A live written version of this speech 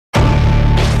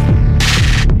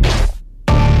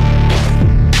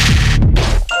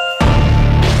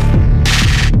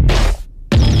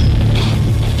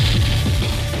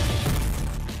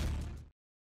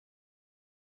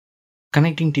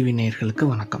Connecting TV நேயர்களுக்கு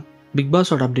வணக்கம். Big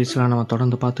பாஸோட அப்டேட்ஸ்லாம் நம்ம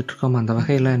தொடர்ந்து பார்த்துட்டு இருக்கோம். அந்த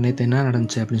வகையில் நேற்று என்ன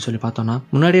நடந்துச்சு அப்படின்னு சொல்லி பார்த்தோம்னா,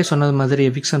 முன்னாடியே சொன்னது மாதிரி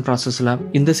எவிக்ஷன் ப்ராசஸில்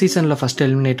இந்த சீசனில் ஃபர்ஸ்ட்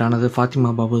எலிமினேட் ஆனது ஃபாத்திமா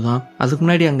பாபு தான். அதுக்கு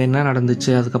முன்னாடி அங்கே என்ன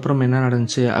நடந்துச்சு, அதுக்கப்புறம் என்ன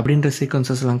நடந்துச்சு அப்படின்ற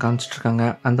சீக்வன்சஸ் எல்லாம் காமிச்சிட்டு இருக்காங்க.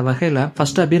 அந்த வகையில்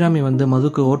ஃபர்ஸ்ட் அபிராமி வந்து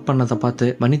மதுக்கு ஓட் பண்ணதை பார்த்து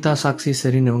வனிதா, சாக்ஷி,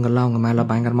 செரின் இவங்கெல்லாம் அவங்க மேலே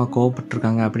பயங்கரமாக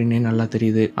கோவப்பட்டிருக்காங்க அப்படின்னு நல்லா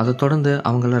தெரியுது. அதை தொடர்ந்து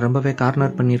அவங்கள ரொம்பவே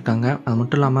கார்னர் பண்ணியிருக்காங்க. அது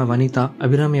மட்டும் இல்லாமல் வனிதா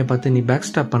அபிராமியை பார்த்து நீ பேக்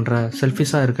ஸ்டாப் பண்ணுற,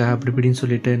 செல்ஃபிஷாக இருக்க அப்படி இப்படின்னு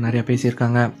சொல்லிட்டு நிறைய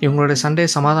பேசியிருக்காங்க. இவங்களோட சண்டே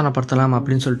சமாதான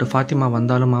அப்படின்னு சொல்லிட்டு ஃபாத்திமா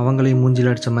வந்தாலும் அவங்களையும் மூஞ்சில்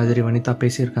அடிச்ச மாதிரி வனிதா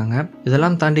பேசியிருக்காங்க.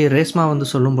 இதெல்லாம் தாண்டி ரேஷ்மா வந்து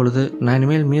சொல்லும் பொழுது நான்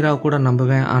இனிமேல் மீராவை கூட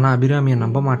நம்புவேன், ஆனா அபிராமியை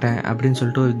நம்ப மாட்டேன் அப்படின்னு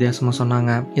சொல்லிட்டு வித்தியாசமா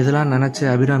சொன்னாங்க. இதெல்லாம் நினைச்சு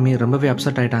அபிராமி ரொம்பவே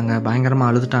அப்செட் ஆயிட்டாங்க, பயங்கரமா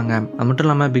அழுதுட்டாங்க. அது மட்டும்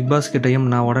இல்லாம பிக் பாஸ் கிட்டையும்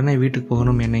நான் உடனே வீட்டுக்கு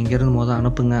போகணும், என்னை இங்கிருந்து மோத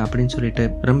அனுப்புங்க அப்படின்னு சொல்லிட்டு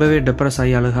ரொம்பவே டிப்ரெஸ்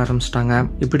ஆகி அழுக ஆரம்பிச்சிட்டாங்க.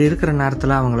 இப்படி இருக்கிற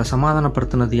நேரத்துல அவங்கள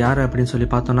சமாதானப்படுத்தினது யாரு அப்படின்னு சொல்லி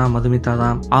பார்த்தோம்னா மதுமிதா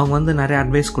தான். அவங்க வந்து நிறைய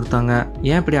அட்வைஸ் கொடுத்தாங்க.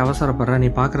 ஏன் இப்படி அவசரப்படுற,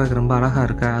 நீ பாக்குறதுக்கு ரொம்ப அழகா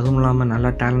இருக்க, அதுவும் இல்லாம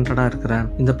நல்லா டேலண்டடா இருக்கிற,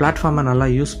 இந்த பிளாட்ஃபார்மை நல்லா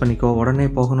யூஸ் பண்ணிக்கோ, உடனே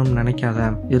போகணும்னு நினைக்காத,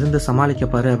 இருந்து சமாளிக்க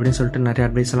பாரு அப்படின்னு சொல்லிட்டு நிறைய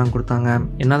அட்வைஸ் எல்லாம் கொடுத்தாங்க.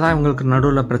 என்னதான் இவங்களுக்கு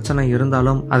நடுவில் பிரச்சனை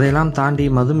இருந்தாலும் அதையெல்லாம் தாண்டி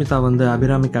மதுமிதா வந்து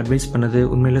அபிராமிக்கு அட்வைஸ் பண்ணது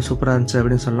உண்மையிலே சூப்பரா இருந்துச்சு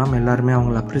அப்படின்னு சொல்லலாம். எல்லாருமே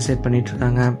அவங்களை அப்ரிசியேட் பண்ணிட்டு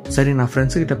இருக்காங்க. சரி, நான்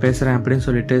ஃப்ரெண்ட்ஸ் கிட்ட பேசுறேன் அப்படின்னு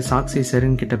சொல்லிட்டு சாக்ஷி,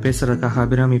 செரின் கிட்ட பேசுறதுக்காக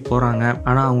அபிராமி போறாங்க.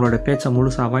 ஆனா அவங்களோட பேச்சை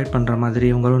முழுசா அவாய்ட் பண்ற மாதிரி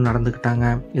இவங்களும்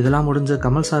நடந்துக்கிட்டாங்க. இதெல்லாம் முடிஞ்சு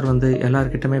கமல் சார் வந்து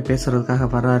எல்லார்கிட்டமே பேசுறதுக்காக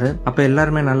வர்றாரு. அப்ப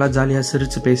எல்லாருமே நல்லா ஜாலியா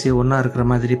சிரிச்சு பேசி ஒன்னா இருக்கிற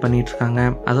மாதிரி பண்ணிட்டு இருக்காங்க.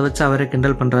 அதை வச்சு அவரே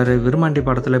கிண்டல் பண்றாரு. விருமாண்டி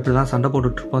படத்துல இப்படிதான் சண்டை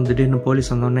போட்டுட்டு இருப்போம், திடீர்னு போலீஸ்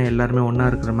வந்தோடனே எல்லாருமே ஒன்னா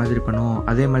இருக்கிற மாதிரி பண்ணுவோம்,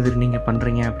 அதே மாதிரி நீங்க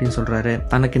பண்றீங்க அப்படின்னு சொல்றாரு.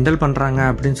 தன்னை கிண்டல் பண்றாங்க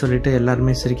அப்படின்னு சொல்லிட்டு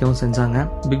எல்லாருமே சிரிக்கவும் செஞ்சாங்க.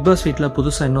 பிக் பாஸ் வீட்ல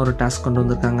புதுசா இன்னொரு டாஸ்க் கொண்டு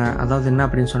வந்திருக்காங்க. அதாவது என்ன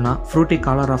அப்படின்னு சொன்னா Frooti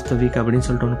collar of the week அப்படின்னு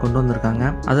சொல்லிட்டு ஒன்று கொண்டு வந்திருக்காங்க.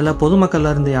 அதுல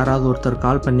பொதுமக்கள்ல இருந்து யாராவது ஒருத்தர்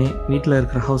கால் பண்ணி வீட்டுல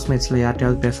இருக்கிற ஹவுஸ்மேட்ஸ்ல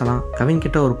யார்ட்டையாவது பேசலாம். கவின்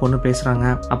கிட்ட ஒரு பொண்ணு பேசுறாங்க.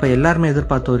 அப்ப எல்லாருமே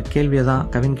எதிர்பார்த்த ஒரு கேள்வியை தான்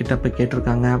கவின் கிட்ட போய்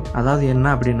கேட்டிருக்காங்க. அதாவது என்ன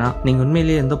அப்படின்னா, நீங்க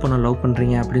உண்மையிலேயே எந்த பொண்ணை லவ்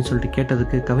பண்றீங்க அப்படின்னு சொல்லிட்டு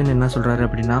கேட்டதுக்கு கவின் என்ன சொல்றாரு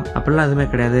அப்படின்னா, அப்படிலாம் எதுவுமே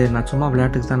கிடையாது, நான் சும்மா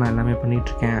விளையாட்டுக்கு தான் நான் எல்லாமே பண்ணிட்டு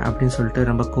இருக்கேன் அப்படின்னு சொல்லிட்டு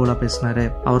ரொம்ப கூலா பேசினாரு.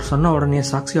 அவர் சொன்ன உடனே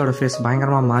சாக்ஷியோட ஃபேஸ்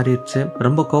பயங்கரமா மாறிடுச்சு,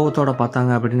 ரொம்ப கோவத்தோட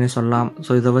பார்த்தாங்க அப்படின்னு சொல்லலாம்.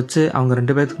 ஸோ இதை வச்சு அவங்க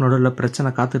ரெண்டு பேருக்கு நடுவில்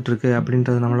பிரச்சனை காத்துட்டு இருக்கு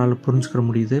அப்படின்றது நம்மளால புரிஞ்சுக்க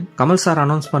முடியுது. கமல் சார்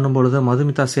அனௌன்ஸ் பண்ணும்பொழுது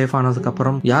மதுமிதா சேஃப் ஆனதுக்கு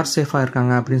அப்புறம் யார் சேஃபா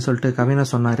இருக்காங்க அப்படின்னு சொல்லிட்டு கவினை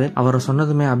சொன்னாரு. அவரை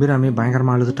சொன்னதுமே அபிராமி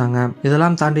பயங்கரமா அழுதுட்டாங்க.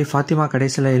 இதெல்லாம் தாண்டி ஃபாத்திமா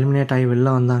கடைசியில எலிமினேட் ஆகி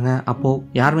வெளில வந்தாங்க. அப்போ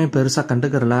யாருமே பெருசா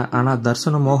கண்டுக்கறல. ஆனா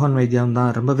தர்சனும் மோகன் வைத்தியம்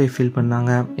தான் ரொம்பவே ஃபீல்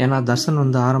பண்ணாங்க. ஏன்னா தர்சன்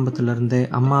வந்து ஆரம்பத்துல இருந்தே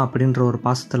அம்மா அப்படின்ற ஒரு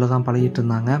பாசத்துல தான் பழகிட்டு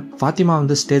இருந்தாங்க. ஃபாத்திமா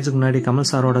வந்து ஸ்டேஜுக்கு முன்னாடி கமல்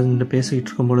சாரோட நின்று பேசிட்டு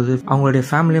இருக்கும் பொழுது அவங்களுடைய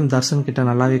ஃபேமிலியும் தர்சன் கிட்ட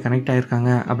நல்லாவே கனெக்ட் ஆயிருக்காங்க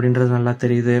அப்படின்றது நல்லா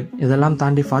தெரியுது. இதெல்லாம்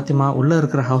தாண்டி ஃபாத்திமா உள்ள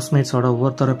இருக்கிற ஹவுஸ்மேட்ஸோட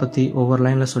ஒவ்வொருத்தரை பத்தி ஒவ்வொரு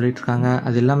லைன்ல சொல்லிட்டு இருக்காங்க.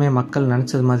 அது எல்லாமே மக்கள்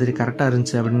நினைச்சது மாதிரி கரெக்டா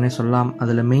இருந்துச்சு அப்படின்னு சொல்லலாம்.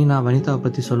 அதுல மெயினா வனிதாவை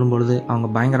பத்தி சொல்லும் பொழுது அவங்க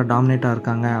பயங்கர டாமினேட்டா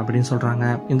இருக்காங்க அப்படின்னு சொல்றாங்க.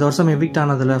 இந்த வருஷம் எவிக்ட்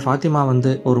ஆனதுல ஃபாத்திமா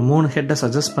வந்து ஒரு 3 ஹெட்டை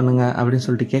சஜஸ்ட் பண்ணுங்க அப்படின்னு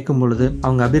சொல்லிட்டு கேட்கும் பொழுது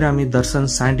அவங்க அபிராமி, தர்சன்,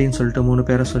 சாண்டின்னு சொல்லிட்டு 3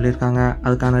 பேரை சொல்லியிருக்காங்க.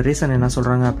 அதுக்கான ரீசன் என்ன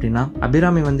சொல்றாங்க அப்படின்னா,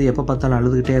 அபிராமி வந்து எப்ப பார்த்தாலும்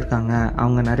அழுதுகிட்டே இருக்காங்க,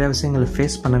 அவங்க நிறைய விஷயங்களை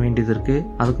ஃபேஸ் பண்ண வேண்டியது இருக்கு,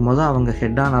 அதுக்கு முதல் அவங்க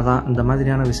ஹெட் ஆனாதான் இந்த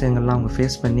மாதிரியான விஷயங்கள்லாம் அவங்க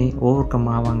ஃபேஸ் பண்ணி ஓவர் கம்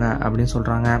ஆவாங்க அப்படின்னு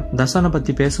சொல்றாங்க. தர்சனை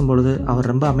பத்தி பேசும்பொழுது அவர்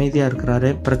ரொம்ப அமைதியா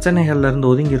இருக்கிறாரு, பிரச்சனைகள்ல இருந்து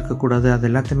ஒதுங்கி இருக்க கூடாது, அது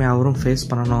எல்லாத்தையுமே அவரும் ஃபேஸ்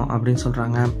பண்ணணும் அப்படின்னு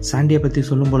சொல்றாங்க. சாண்டியை பத்தி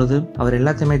சொல்லும் பொழுது அவர்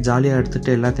எல்லாத்தையுமே ஜாலியா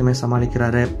எடுத்துட்டு எல்லாத்தையுமே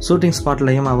சமாளிக்கிறாரு. ஷூட்டிங்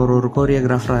ஸ்பாட்லயும் அவர் ஒரு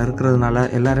கோரியோகிராஃபரா இருக்கிறதுனால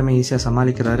எல்லாருமே ஈஸியா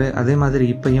சமாளிக்கிறாரு. அதே மாதிரி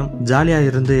இப்பயும் ஜாலியா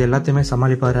இருந்து எல்லாத்தையுமே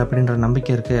சமாளிப்பாரு அப்படின்ற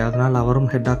நம்பிக்கை இருக்கு, அதனால அவரும்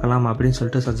ஹெட் ஆக்கலாம் அப்படின்னு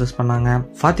சொல்லிட்டு சஜஸ்ட் பண்ணாங்க.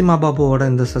 ஃபாத்திமா பாபுவோட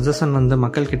இந்த சஜஷன் வந்து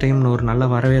மக்கள் கிட்டையும் ஒரு நல்ல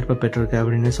வரவேற்பு பெற்றிருக்கு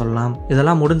அப்படின்னு சொல்லலாம்.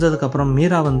 இதெல்லாம் முடிஞ்சதுக்கு அப்புறம்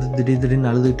மீரா வந்து திடீர்னு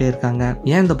அழுதுகிட்டே இருக்காங்க.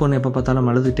 ஏன் இந்த பொண்ணு எப்ப பார்த்தாலும்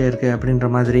அழுதுகிட்டே இருக்கு அப்படின்ற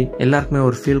மாதிரி எல்லாருக்குமே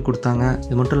ஒரு ஃபீல் கொடுத்தாங்க.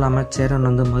 இது மட்டும் இல்லாம சேரன்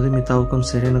வந்து மதுமிதாவுக்கும்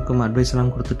செரினுக்கும் அட்வைஸ்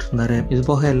எல்லாம் கொடுத்துட்டு இருந்தாரு. இது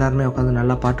போக எல்லாருமே உட்காந்து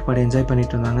நல்லா பாட்டு பாடி என்ஜாய்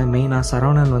பண்ணிட்டு இருந்தாங்க. மெயினா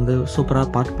சரவணன் வந்து சூப்பரா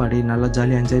பாட்டு பாடி நல்லா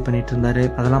ஜாலியா என்ஜாய் பண்ணிட்டு இருந்தாரு.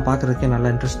 அதெல்லாம் பாக்குறதுக்கே நல்லா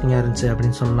இன்ட்ரெஸ்டிங்கா இருந்துச்சு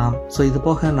அப்படின்னு சொல்லலாம். சோ இது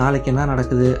போக நாளைக்கு என்ன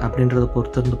நடக்குது அப்படின்றத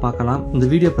பொறுத்து இருந்து பார்க்கலாம். இந்த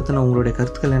வீடியோ பத்தின உங்களுடைய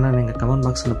கருத்துக்கள் என்ன நீங்க கமெண்ட்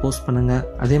பாக்ஸ்ல போஸ்ட் பண்ணுங்க.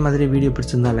 அதே மாதிரி வீடியோ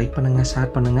பிடிச்சிருந்தா லைக் பண்ணுங்க,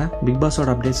 ஷேர் பண்ணுங்க. பிக் பாஸோட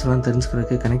அப்டேட்ஸ் எல்லாம்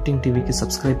தெரிஞ்சுக்கிறதுக்கு கனெக்டிங் டிவிக்கு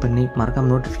சப்ஸ்கிரைப் பண்ணி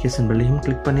மறக்காம நோட்டிபிகேஷன் பெல்லையும்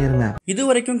கிளிக் பண்ணிருங்க.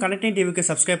 இதுவரைக்கும் கனெக்டிங் டிவிக்கு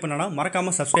சப்ஸ்கிரைப் பண்ணனா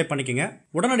மறக்காம சப்ஸ்கிரைப் பண்ணிக்கங்க.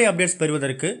 உடனடி அப்டேட்ஸ்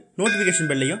பெறுவதற்கு நோட்டிபிகேஷன்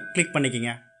பெல்லையும் கிளிக்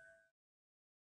பண்ணிக்கங்க.